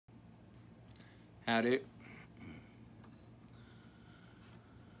Howdy.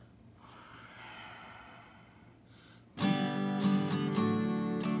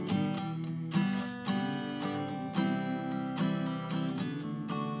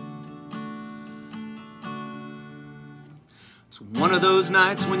 It's one of those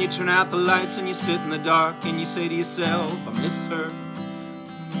nights when you turn out the lights and you sit in the dark and you say to yourself, I miss her.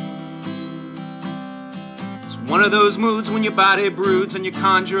 It's one of those moods when your body broods and you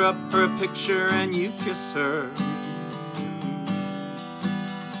conjure up her picture and you kiss her.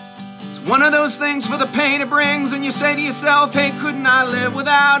 It's one of those things for the pain it brings and you say to yourself, hey, couldn't I live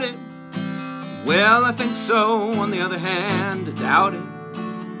without it? Well, I think so. On the other hand, I doubt it.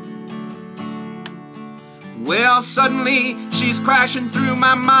 Well, suddenly she's crashing through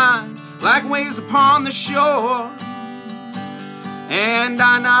my mind like waves upon the shore. And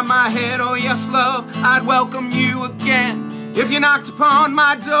I nod my head, oh yes, love, I'd welcome you again if you knocked upon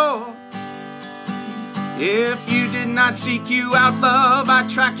my door. If you did not seek you out, love, I'd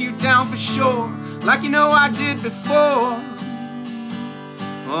track you down for sure, like you know I did before.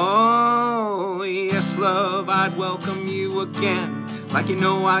 Oh yes, love, I'd welcome you again, like you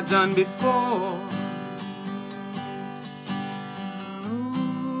know I'd done before.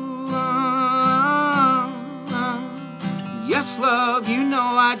 Yes, love, you know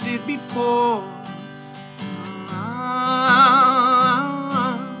I did before.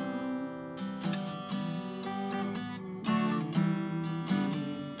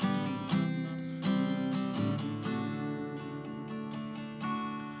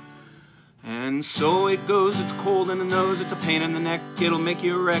 And so it goes, it's cold in the nose, it's a pain in the neck, it'll make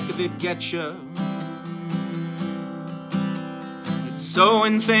you a wreck if it gets you. So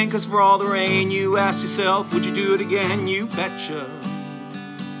insane, cause for all the rain you ask yourself, would you do it again? You betcha.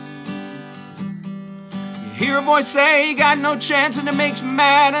 You hear a voice say you got no chance and it makes me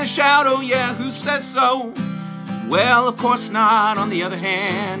mad, and I shout, oh yeah, who says so? Well, of course not. On the other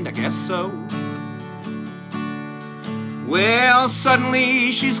hand, I guess so. Well,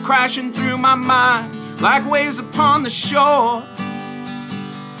 suddenly she's crashing through my mind like waves upon the shore.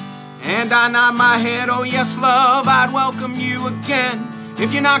 And I nod my head, oh yes, love, I'd welcome you again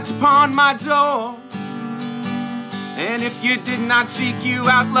if you knocked upon my door. And if you did not seek you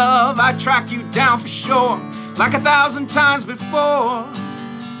out, love, I'd track you down for sure, like 1,000 times before.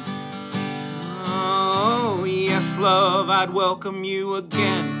 Oh yes, love, I'd welcome you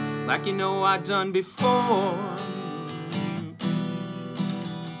again, like you know I'd done before.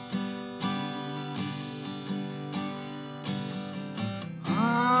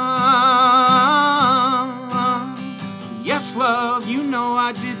 Yes, love, you know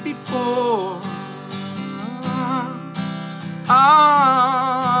I did before.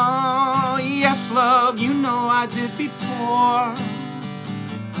 Yes, love, you know I did before.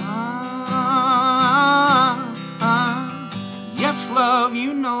 Yes, love,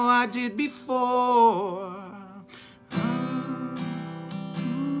 you know I did before.